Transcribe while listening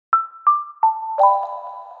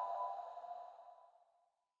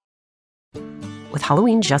With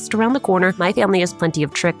Halloween just around the corner, my family has plenty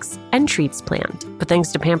of tricks and treats planned. But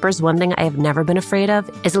thanks to Pampers, one thing I have never been afraid of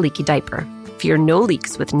is a leaky diaper. Fear no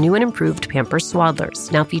leaks with new and improved Pampers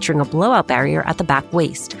Swaddlers, now featuring a blowout barrier at the back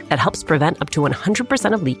waist that helps prevent up to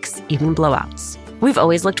 100% of leaks, even blowouts. We've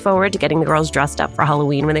always looked forward to getting the girls dressed up for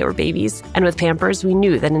Halloween when they were babies. And with Pampers, we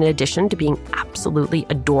knew that in addition to being absolutely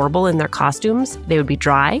adorable in their costumes, they would be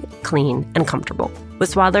dry, clean, and comfortable.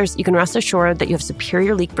 With Swaddlers, you can rest assured that you have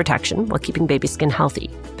superior leak protection while keeping baby skin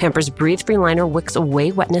healthy. Pampers Breathe-Free Liner wicks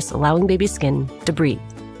away wetness, allowing baby skin to breathe,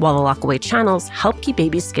 while the lock-away channels help keep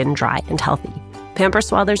baby skin dry and healthy. Pampers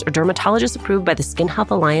Swaddlers are dermatologist approved by the Skin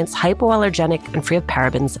Health Alliance, hypoallergenic, and free of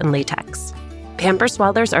parabens and latex. Pampers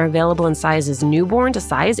Swaddlers are available in sizes newborn to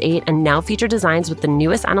size 8 and now feature designs with the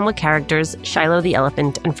newest animal characters, Shiloh the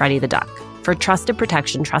elephant and Freddie the duck. For trusted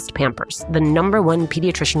protection, trust Pampers, the #1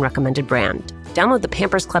 pediatrician recommended brand. Download the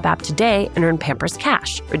Pampers Club app today and earn Pampers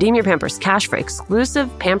Cash. Redeem your Pampers Cash for exclusive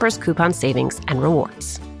Pampers coupon savings and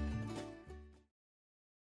rewards.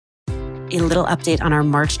 A little update on our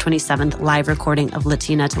March 27th live recording of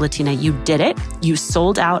Latina to Latina. You did it. You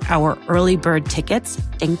sold out our early bird tickets.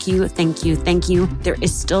 Thank you, thank you, thank you. There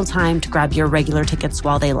is still time to grab your regular tickets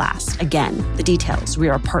while they last. Again, the details. We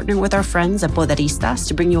are partnering with our friends at Poderistas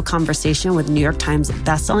to bring you a conversation with New York Times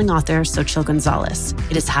bestselling author Xochitl Gonzalez.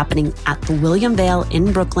 It is happening at the William Vale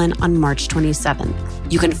in Brooklyn on March 27th.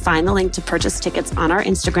 You can find the link to purchase tickets on our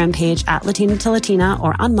Instagram page at Latina to Latina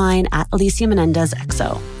or on mine at Alicia Menendez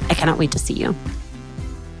XO. I cannot wait to see you.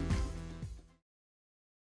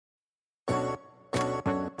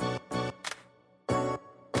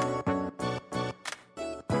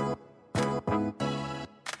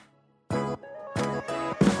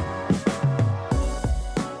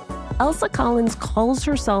 Elsa Collins calls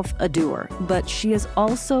herself a doer, but she is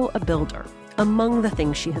also a builder. Among the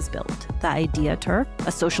things she has built, the Idea Turf,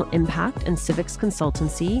 a social impact and civics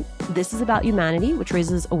consultancy. This is About Humanity, which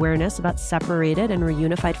raises awareness about separated and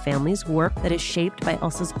reunified families, work that is shaped by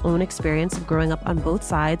Elsa's own experience of growing up on both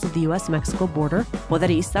sides of the U.S.-Mexico border.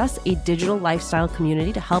 Poderistas, a digital lifestyle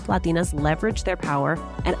community to help Latinas leverage their power.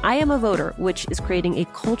 And I Am a Voter, which is creating a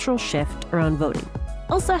cultural shift around voting.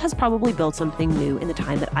 Elsa has probably built something new in the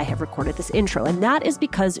time that I have recorded this intro, and that is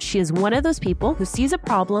because she is one of those people who sees a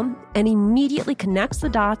problem and immediately connects the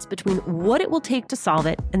dots between what it will take to solve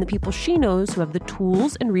it and the people she knows who have the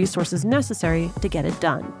tools and resources necessary to get it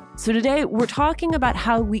done. So today, we're talking about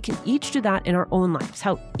how we can each do that in our own lives,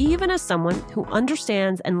 how even as someone who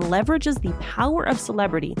understands and leverages the power of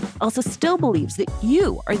celebrity, Elsa still believes that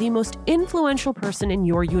you are the most influential person in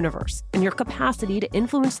your universe, and your capacity to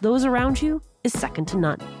influence those around you is second to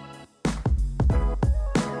none.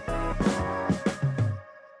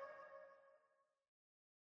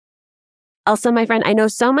 Elsa, my friend, I know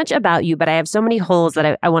so much about you, but I have so many holes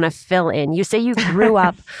that I want to fill in. You say you grew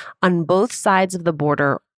up on both sides of the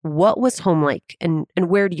border. What was home like, and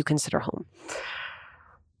where do you consider home?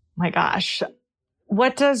 My gosh.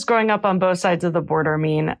 What does growing up on both sides of the border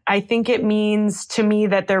mean? I think it means to me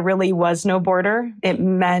that there really was no border. It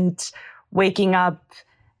meant waking up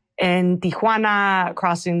in Tijuana,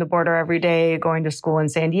 crossing the border every day, going to school in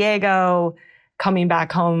San Diego, coming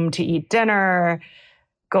back home to eat dinner,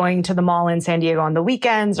 going to the mall in San Diego on the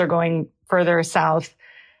weekends, or going further south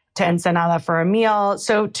to Ensenada for a meal.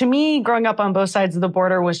 So to me, growing up on both sides of the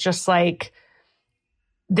border was just like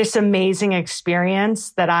this amazing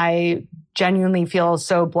experience that I genuinely feel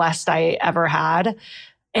so blessed I ever had.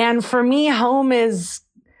 And for me, home is,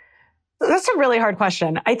 that's a really hard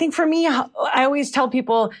question. I think for me, I always tell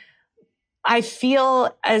people I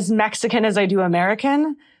feel as Mexican as I do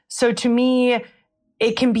American. So to me,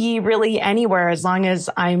 it can be really anywhere as long as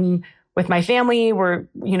I'm with my family, we're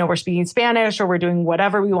speaking Spanish, or we're doing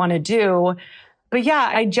whatever we want to do. But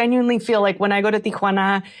yeah, I genuinely feel like when I go to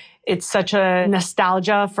Tijuana, it's such a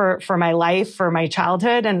nostalgia for my life, for my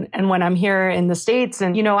childhood. And when I'm here in the States,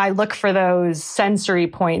 and, I look for those sensory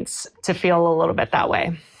points to feel a little bit that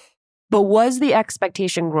way. But was the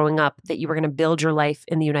expectation growing up that you were going to build your life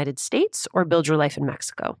in the United States or build your life in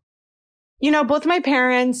Mexico? Both my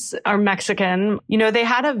parents are Mexican. They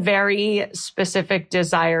had a very specific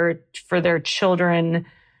desire for their children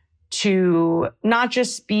to not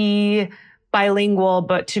just be bilingual,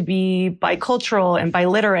 but to be bicultural and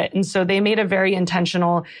biliterate. And so they made a very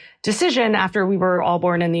intentional decision after we were all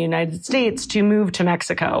born in the United States to move to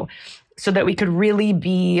Mexico so that we could really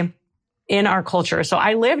be in our culture. So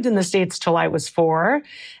I lived in the States till I was 4,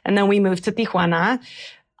 and then we moved to Tijuana.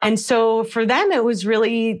 And so for them, it was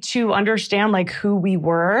really to understand like who we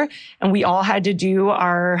were. And we all had to do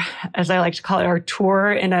our, as I like to call it, our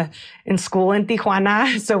tour in school in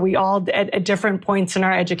Tijuana. So we all at different points in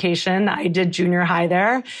our education, I did junior high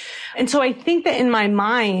there. And so I think that in my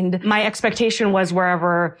mind, my expectation was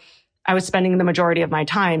wherever I was spending the majority of my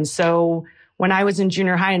time. So when I was in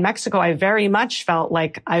junior high in Mexico, I very much felt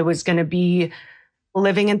like I was going to be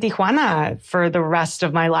living in Tijuana for the rest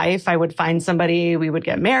of my life. I would find somebody, we would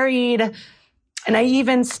get married. And I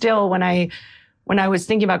even still, when I was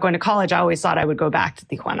thinking about going to college, I always thought I would go back to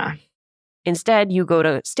Tijuana. Instead, you go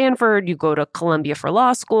to Stanford, you go to Columbia for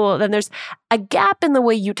law school. Then there's a gap in the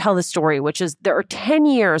way you tell the story, which is there are 10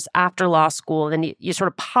 years after law school, and then you sort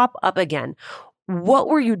of pop up again. What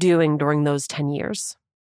were you doing during those 10 years?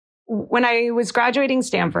 When I was graduating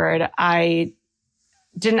Stanford, I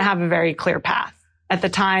didn't have a very clear path. At the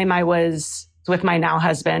time, I was with my now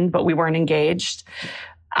husband, but we weren't engaged.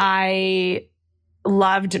 I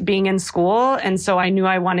loved being in school, and so I knew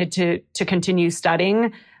I wanted to continue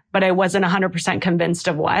studying, but I wasn't 100% convinced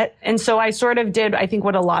of what. And so I sort of did, I think,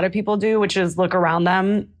 what a lot of people do, which is look around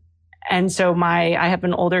them. And so I have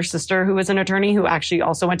an older sister who was an attorney who actually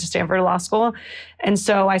also went to Stanford Law School. And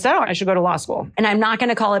so I said, I should go to law school. And I'm not going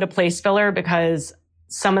to call it a place filler because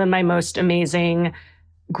some of my most amazing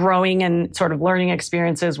growing and sort of learning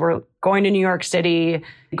experiences were going to New York City,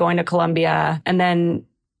 going to Columbia, and then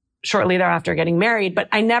shortly thereafter getting married. But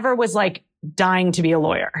I never was like dying to be a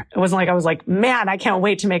lawyer. It wasn't like I was like, man, I can't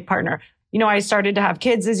wait to make partner. You know, I started to have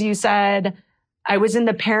kids, as you said. I was in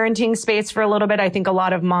the parenting space for a little bit. I think a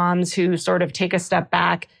lot of moms who sort of take a step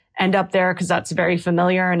back end up there because that's very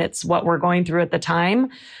familiar and it's what we're going through at the time.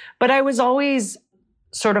 But I was always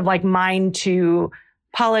sort of like mind to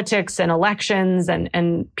politics and elections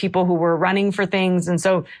and people who were running for things. And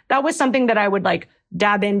so that was something that I would like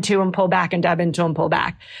dab into and pull back and dab into and pull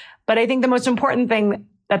back. But I think the most important thing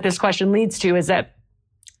that this question leads to is that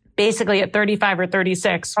basically at 35 or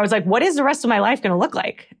 36, I was like, what is the rest of my life going to look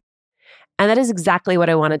like? And that is exactly what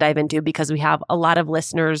I want to dive into because we have a lot of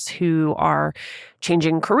listeners who are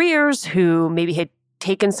changing careers, who maybe had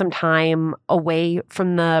taken some time away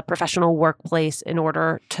from the professional workplace in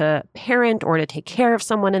order to parent or to take care of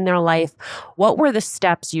someone in their life. What were the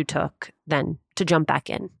steps you took then to jump back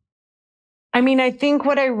in? I mean, I think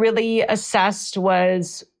what I really assessed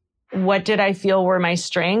was what did I feel were my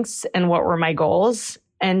strengths and what were my goals?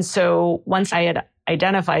 And so once I had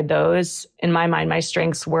identified those, in my mind, my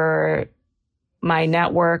strengths were my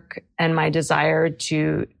network and my desire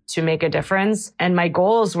to make a difference. And my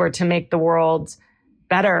goals were to make the world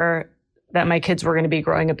better that my kids were going to be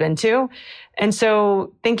growing up into. And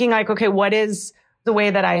so thinking like, okay, what is the way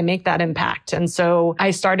that I make that impact? And so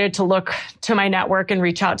I started to look to my network and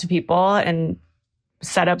reach out to people and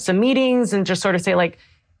set up some meetings and just sort of say like,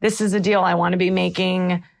 this is a deal. I want to be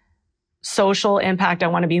making social impact. I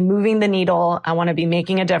want to be moving the needle. I want to be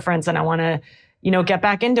making a difference and I want to, get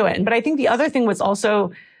back into it. But I think the other thing was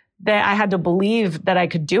also that I had to believe that I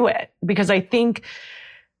could do it because I think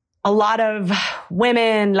a lot of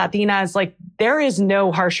women, Latinas, like there is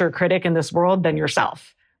no harsher critic in this world than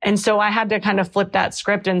yourself. And so I had to kind of flip that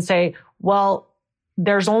script and say, well,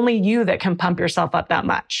 there's only you that can pump yourself up that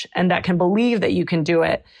much and that can believe that you can do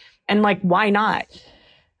it. And like, why not?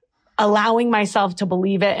 Allowing myself to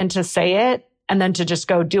believe it and to say it and then to just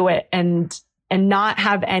go do it and not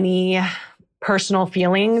have any personal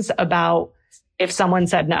feelings about if someone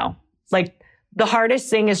said no. Like the hardest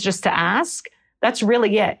thing is just to ask. That's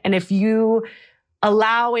really it. And if you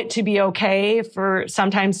allow it to be okay for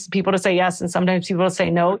sometimes people to say yes and sometimes people to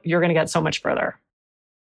say no, you're going to get so much further.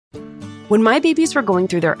 When my babies were going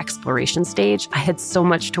through their exploration stage, I had so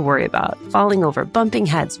much to worry about. Falling over, bumping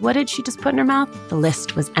heads. What did she just put in her mouth? The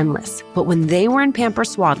list was endless. But when they were in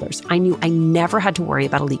Pampers Swaddlers, I knew I never had to worry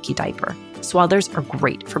about a leaky diaper. Swaddlers are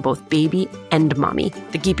great for both baby and mommy.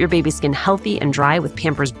 They keep your baby's skin healthy and dry with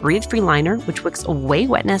Pampers Breathe-Free Liner, which wicks away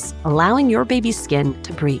wetness, allowing your baby's skin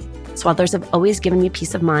to breathe. Swaddlers have always given me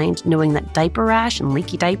peace of mind knowing that diaper rash and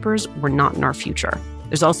leaky diapers were not in our future.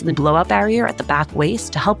 There's also the blowout barrier at the back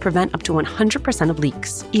waist to help prevent up to 100% of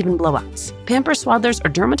leaks, even blowouts. Pampers Swaddlers are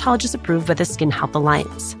dermatologist approved by the Skin Health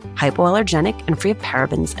Alliance, hypoallergenic and free of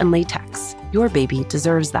parabens and latex. Your baby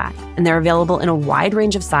deserves that. And they're available in a wide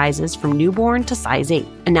range of sizes from newborn to size 8,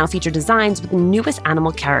 and now feature designs with the newest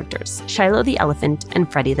animal characters, Shiloh the elephant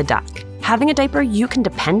and Freddie the duck. Having a diaper you can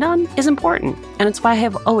depend on is important, and it's why I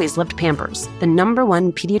have always loved Pampers, the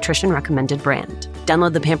 #1 pediatrician recommended brand.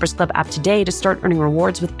 Download the Pampers Club app today to start earning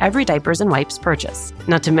rewards with every diapers and wipes purchase.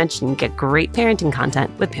 Not to mention, get great parenting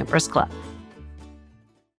content with Pampers Club.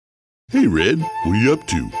 Hey, Red, what are you up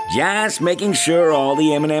to? Just making sure all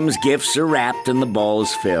the M&M's gifts are wrapped and the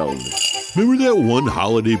ball's filled. Remember that one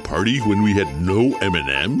holiday party when we had no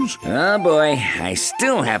M&Ms? Oh boy, I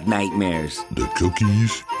still have nightmares. The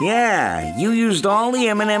cookies? Yeah, you used all the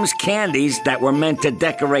M&M's candies that were meant to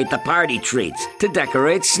decorate the party treats, to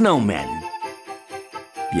decorate snowmen.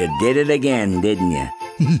 You did it again, didn't you?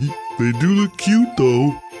 They do look cute,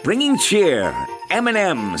 though. Bringing cheer,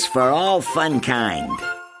 M&M's for all fun kind.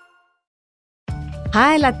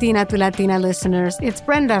 Hi, Latina to Latina listeners. It's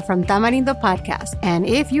Brenda from Tamarindo Podcast. And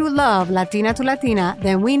if you love Latina to Latina,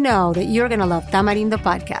 then we know that you're going to love Tamarindo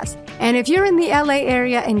Podcast. And if you're in the LA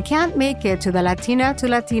area and can't make it to the Latina to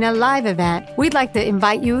Latina live event, we'd like to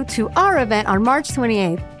invite you to our event on March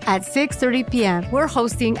 28th. At 6:30 p.m., we're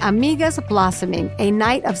hosting Amigas Blossoming, a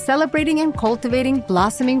night of celebrating and cultivating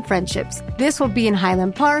blossoming friendships. This will be in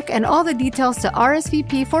Highland Park, and all the details to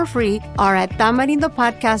RSVP for free are at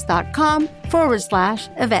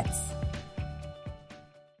tamarindopodcast.com/events.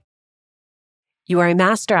 You are a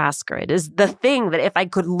master asker. It is the thing that if I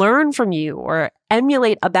could learn from you or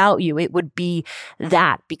emulate about you, it would be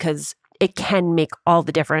that, because it can make all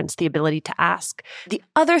the difference, the ability to ask. The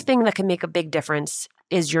other thing that can make a big difference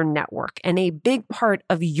is your network. And a big part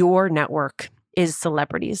of your network is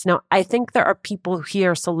celebrities. Now, I think there are people who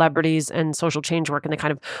hear celebrities and social change work and they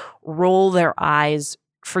kind of roll their eyes.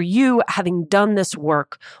 For you, having done this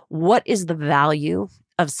work, what is the value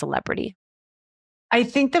of celebrity? I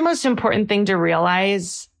think the most important thing to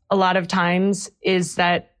realize a lot of times is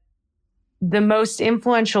that the most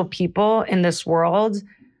influential people in this world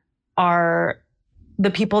are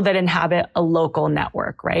the people that inhabit a local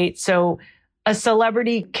network, right? So a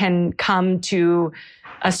celebrity can come to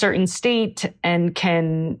a certain state and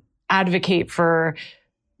can advocate for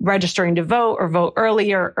registering to vote or vote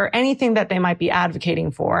early or anything that they might be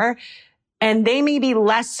advocating for. And they may be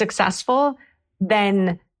less successful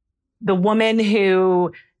than the woman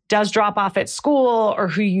who does drop off at school or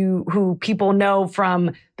who people know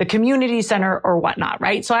from the community center or whatnot,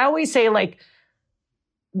 right? So I always say, like,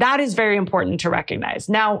 that is very important to recognize.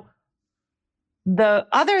 Now, the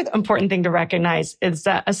other important thing to recognize is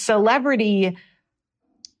that a celebrity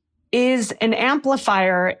is an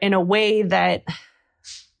amplifier in a way that,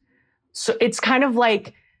 so it's kind of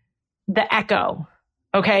like the echo,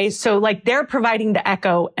 okay? So like they're providing the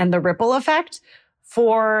echo and the ripple effect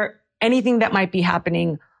for anything that might be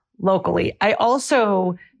happening locally. I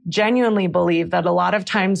also genuinely believe that a lot of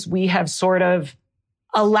times we have sort of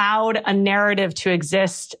allowed a narrative to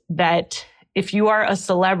exist that if you are a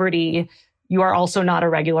celebrity, you are also not a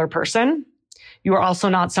regular person. You are also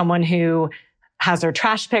not someone who has their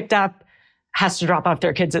trash picked up, has to drop off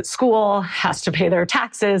their kids at school, has to pay their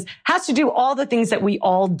taxes, has to do all the things that we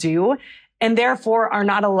all do, and therefore are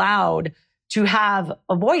not allowed to have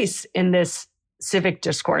a voice in this civic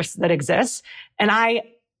discourse that exists. And I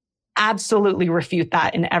absolutely refute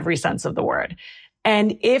that in every sense of the word.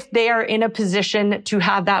 And if they are in a position to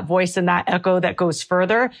have that voice and that echo that goes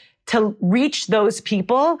further to reach those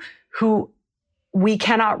people who we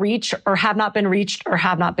cannot reach or have not been reached or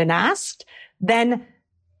have not been asked, then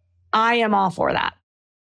I am all for that.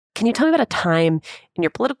 Can you tell me about a time in your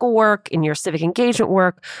political work, in your civic engagement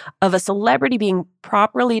work, of a celebrity being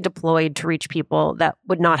properly deployed to reach people that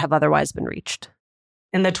would not have otherwise been reached?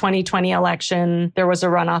 In the 2020 election, there was a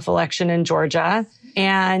runoff election in Georgia.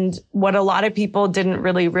 And what a lot of people didn't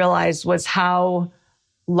really realize was how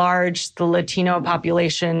large the Latino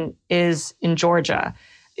population is in Georgia.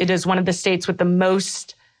 It is one of the states with the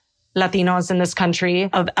most Latinos in this country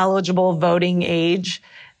of eligible voting age.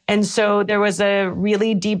 And so there was a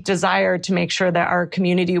really deep desire to make sure that our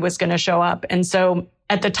community was going to show up. And so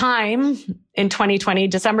at the time in 2020,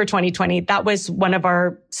 December 2020, that was one of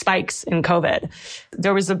our spikes in COVID.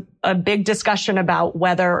 There was a big discussion about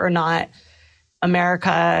whether or not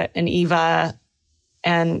America and Eva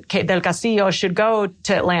and Kate del Castillo should go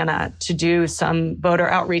to Atlanta to do some voter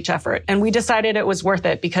outreach effort. And we decided it was worth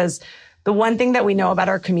it because the one thing that we know about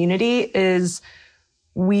our community is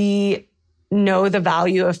we know the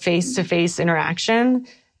value of face-to-face interaction.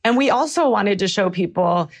 And we also wanted to show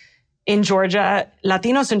people in Georgia,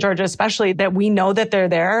 Latinos in Georgia especially, that we know that they're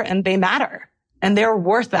there and they matter and they're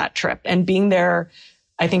worth that trip. And being there,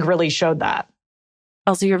 I think, really showed that.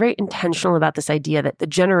 Elsa, you're very intentional about this idea that the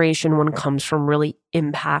generation one comes from really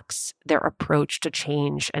impacts their approach to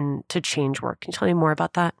change and to change work. Can you tell me more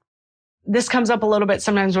about that? This comes up a little bit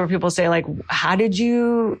sometimes where people say, like, how did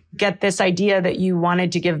you get this idea that you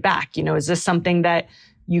wanted to give back? You know, is this something that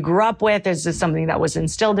you grew up with? Is this something that was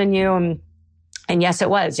instilled in you? And yes, it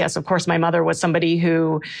was. Yes, of course, my mother was somebody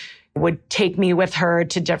who would take me with her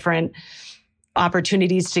to different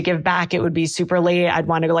opportunities to give back, it would be super late. I'd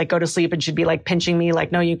want to go to sleep and she'd be pinching me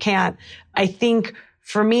no, you can't. I think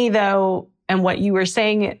for me though, and what you were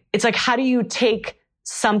saying, it's how do you take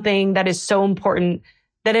something that is so important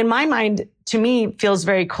that in my mind, to me, feels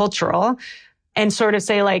very cultural and sort of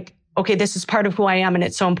say okay, this is part of who I am and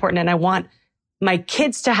it's so important and I want my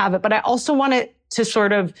kids to have it, but I also want it to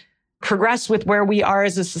sort of progress with where we are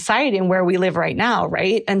as a society and where we live right now,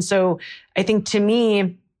 right? And so I think to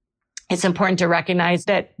me, it's important to recognize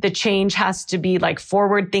that the change has to be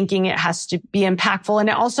forward thinking. It has to be impactful. And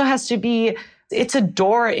it also has to be, it's a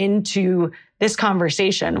door into this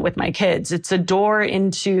conversation with my kids. It's a door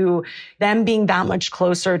into them being that much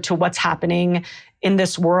closer to what's happening in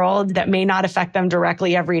this world that may not affect them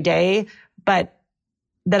directly every day, but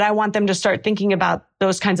that I want them to start thinking about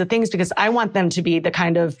those kinds of things because I want them to be the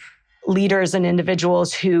kind of leaders and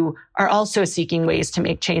individuals who are also seeking ways to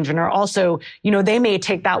make change and are also, they may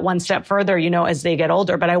take that one step further, as they get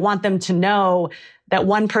older, but I want them to know that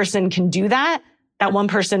one person can do that. That one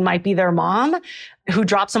person might be their mom who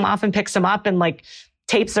drops them off and picks them up and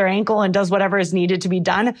tapes their ankle and does whatever is needed to be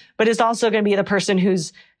done, but is also going to be the person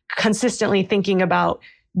who's consistently thinking about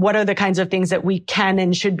what are the kinds of things that we can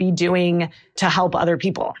and should be doing to help other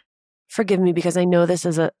people. Forgive me because I know this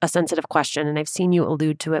is a sensitive question and I've seen you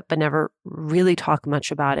allude to it, but never really talk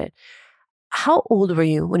much about it. How old were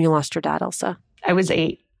you when you lost your dad, Elsa? I was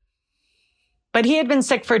 8. But he had been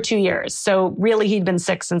sick for 2 years. So really he'd been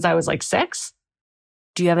sick since I was 6.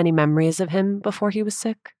 Do you have any memories of him before he was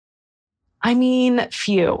sick? I mean,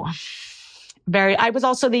 few. I was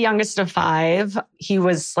also the youngest of 5. He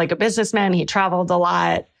was a businessman. He traveled a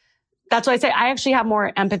lot. That's why I say I actually have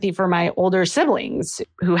more empathy for my older siblings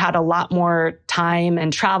who had a lot more time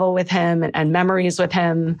and travel with him and memories with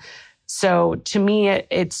him. So to me,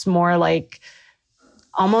 it's more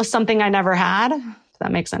almost something I never had, if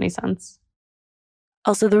that makes any sense.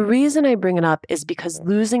 Also, the reason I bring it up is because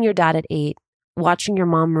losing your dad at 8, watching your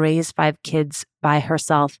mom raise 5 kids by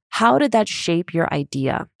herself, how did that shape your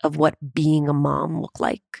idea of what being a mom looked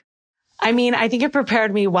like? I mean, I think it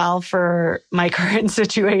prepared me well for my current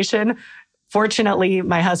situation. Fortunately,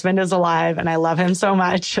 my husband is alive and I love him so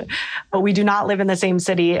much, but we do not live in the same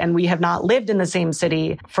city and we have not lived in the same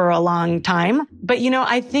city for a long time. But,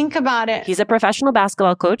 I think about it. He's a professional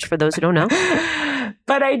basketball coach, for those who don't know.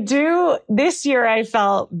 But this year I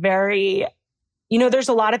felt very, there's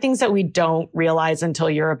a lot of things that we don't realize until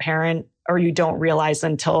you're a parent or you don't realize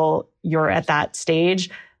until you're at that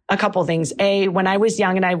stage. A couple things. A, when I was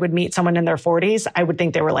young and I would meet someone in their 40s, I would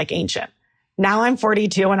think they were ancient. Now I'm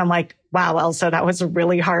 42 and I'm wow, Elsa, that was a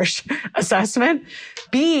really harsh assessment.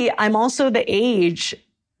 B, I'm also the age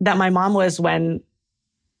that my mom was when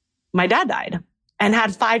my dad died and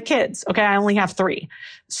had 5 kids. Okay, I only have 3.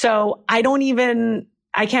 So I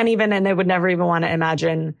can't even, and I would never even want to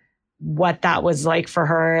imagine what that was like for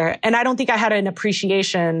her. And I don't think I had an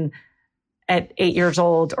appreciation at 8 years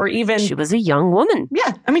old or even... She was a young woman.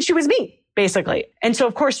 Yeah. I mean, she was me, basically. And so,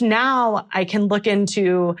 of course, now I can look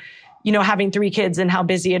into, having 3 kids and how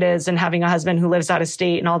busy it is and having a husband who lives out of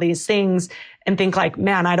state and all these things and think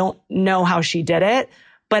man, I don't know how she did it,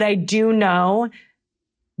 but I do know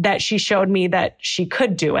that she showed me that she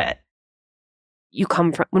could do it. You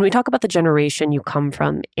come from, when we talk about the generation you come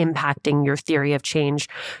from impacting your theory of change,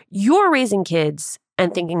 you're raising kids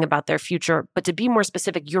and thinking about their future. But to be more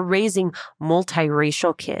specific, you're raising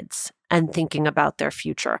multiracial kids and thinking about their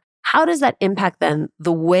future. How does that impact then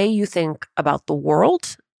the way you think about the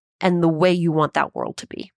world and the way you want that world to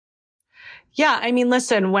be? Yeah, I mean,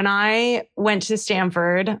 listen, when I went to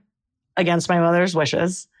Stanford against my mother's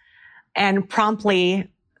wishes and promptly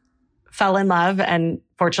fell in love and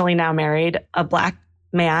fortunately now married a Black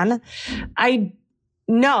man, I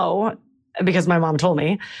know, because my mom told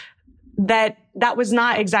me, that was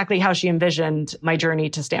not exactly how she envisioned my journey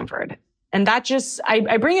to Stanford. And that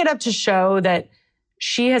I bring it up to show that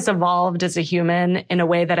she has evolved as a human in a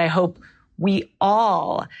way that I hope we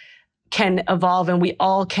all can evolve and we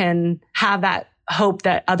all can have that hope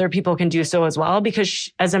that other people can do so as well.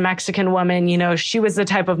 Because as a Mexican woman, she was the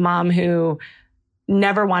type of mom who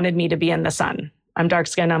never wanted me to be in the sun. I'm dark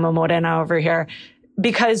skinned, I'm a morena over here.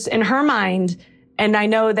 Because in her mind, and I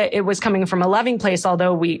know that it was coming from a loving place,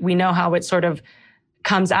 although we know how it sort of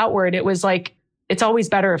comes outward, it was it's always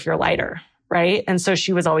better if you're lighter, right? And so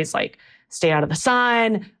she was always stay out of the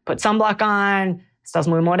sun, put sunblock on, estás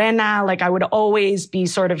muy morena. I would always be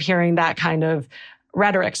sort of hearing that kind of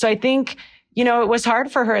rhetoric. So I think, it was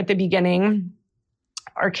hard for her at the beginning.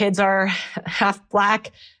 Our kids are half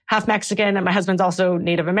Black, half Mexican, and my husband's also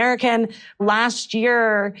Native American. Last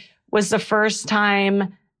year was the first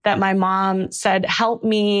time that my mom said, help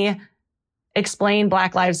me explain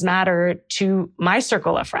Black Lives Matter to my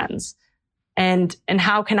circle of friends? And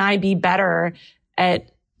how can I be better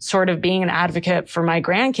at sort of being an advocate for my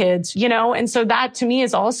grandkids, you know? And so that to me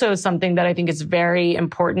is also something that I think is very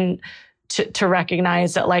important to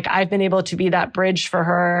recognize, that like I've been able to be that bridge for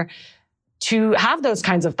her to have those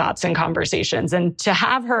kinds of thoughts and conversations, and to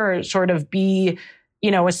have her sort of be, you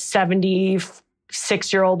know, a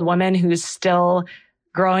 76-year-old woman who's still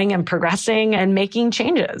growing and progressing and making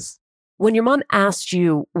changes. When your mom asked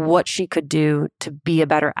you what she could do to be a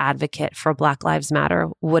better advocate for Black Lives Matter,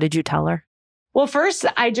 what did you tell her? Well, first,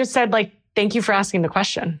 I just said, like, thank you for asking the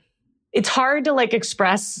question. It's hard to like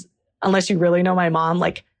express, unless you really know my mom,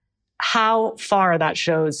 like how far that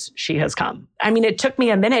shows she has come. I mean, it took me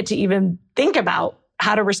a minute to even think about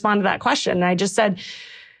how to respond to that question. And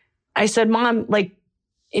I said, Mom, like,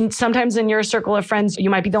 sometimes in your circle of friends, you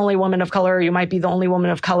might be the only woman of color, or you might be the only woman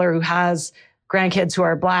of color who has grandkids who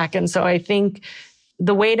are Black. And so I think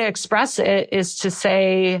the way to express it is to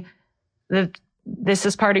say that this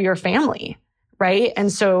is part of your family, right?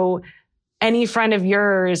 And so any friend of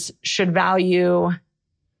yours should value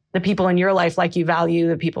the people in your life like you value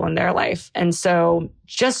the people in their life. And so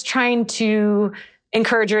just trying to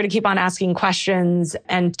encourage her to keep on asking questions,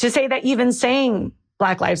 and to say that even saying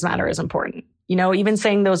Black Lives Matter is important. You know, even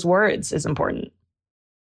saying those words is important.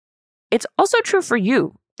 It's also true for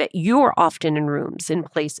you that you are often in rooms, in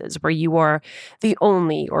places where you are the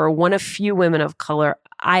only or one of few women of color.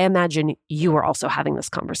 I imagine you are also having this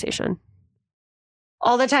conversation.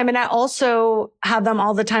 All the time. And I also have them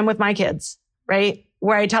all the time with my kids, right?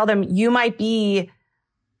 Where I tell them, you might be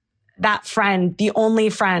that friend, the only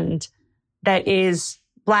friend that is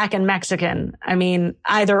Black and Mexican. I mean,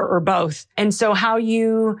 either or both. And so how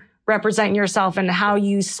you represent yourself and how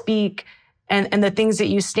you speak and the things that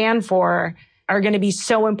you stand for are going to be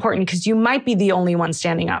so important, because you might be the only one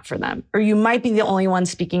standing up for them, or you might be the only one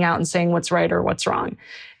speaking out and saying what's right or what's wrong.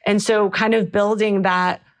 And so kind of building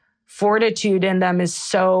that fortitude in them is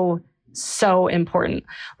so, so important.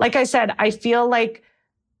 Like I said, I feel like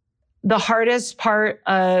the hardest part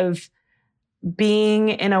of being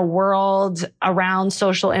in a world around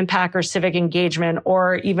social impact or civic engagement,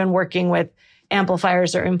 or even working with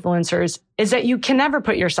amplifiers or influencers, is that you can never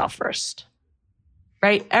put yourself first,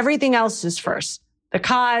 right? Everything else is first. The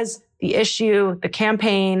cause, the issue, the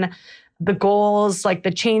campaign, the goals, like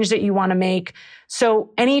the change that you want to make.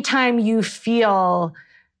 So anytime you feel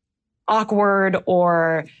awkward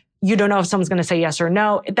or you don't know if someone's going to say yes or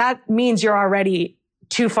no, that means you're already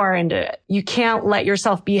too far into it. You can't let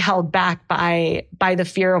yourself be held back by the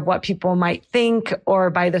fear of what people might think, or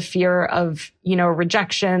by the fear of, you know,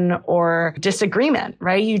 rejection or disagreement,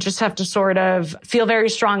 right? You just have to sort of feel very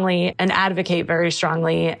strongly and advocate very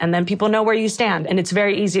strongly. And then people know where you stand. And it's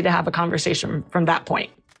very easy to have a conversation from that point.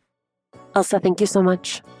 Elsa, thank you so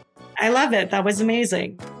much. I love it. That was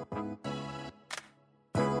amazing.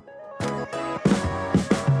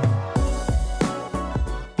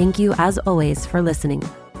 Thank you, as always, for listening.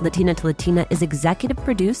 Latina to Latina is executive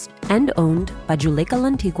produced and owned by Juleka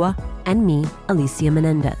Lantigua and me, Alicia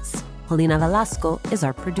Menendez. Helena Velasco is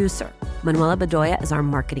our producer. Manuela Bedoya is our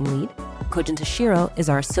marketing lead. Kojin Tashiro is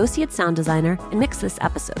our associate sound designer and mixed this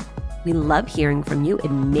episode. We love hearing from you. It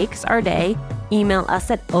makes our day. Email us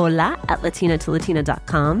at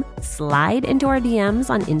hola@latinatolatina.com. Slide into our DMs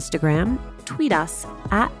on Instagram. Tweet us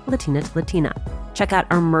at Latina to Latina. Check out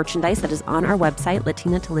our merchandise that is on our website,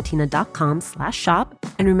 latinatolatina.com/shop.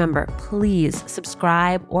 And remember, please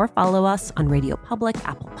subscribe or follow us on Radio Public,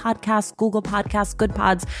 Apple Podcasts, Google Podcasts, Good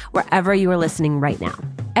Pods, wherever you are listening right now.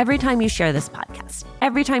 Every time you share this podcast,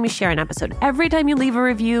 every time you share an episode, every time you leave a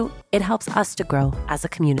review, it helps us to grow as a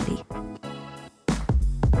community.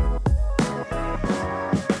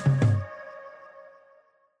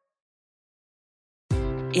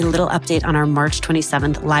 A little update on our March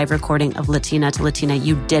 27th live recording of Latina to Latina.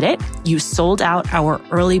 You did it. You sold out our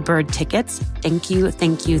early bird tickets. Thank you,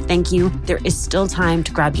 thank you, thank you. There is still time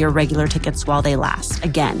to grab your regular tickets while they last.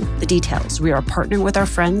 Again, the details. We are partnering with our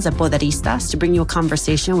friends at Poderistas to bring you a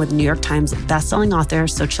conversation with New York Times bestselling author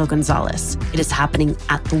Xochitl Gonzalez. It is happening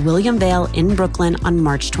at the William Vale in Brooklyn on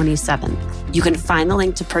March 27th. You can find the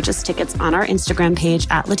link to purchase tickets on our Instagram page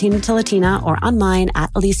at Latina to Latina or on mine at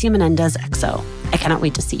Alicia Menendez XO. I cannot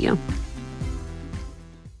wait to see you.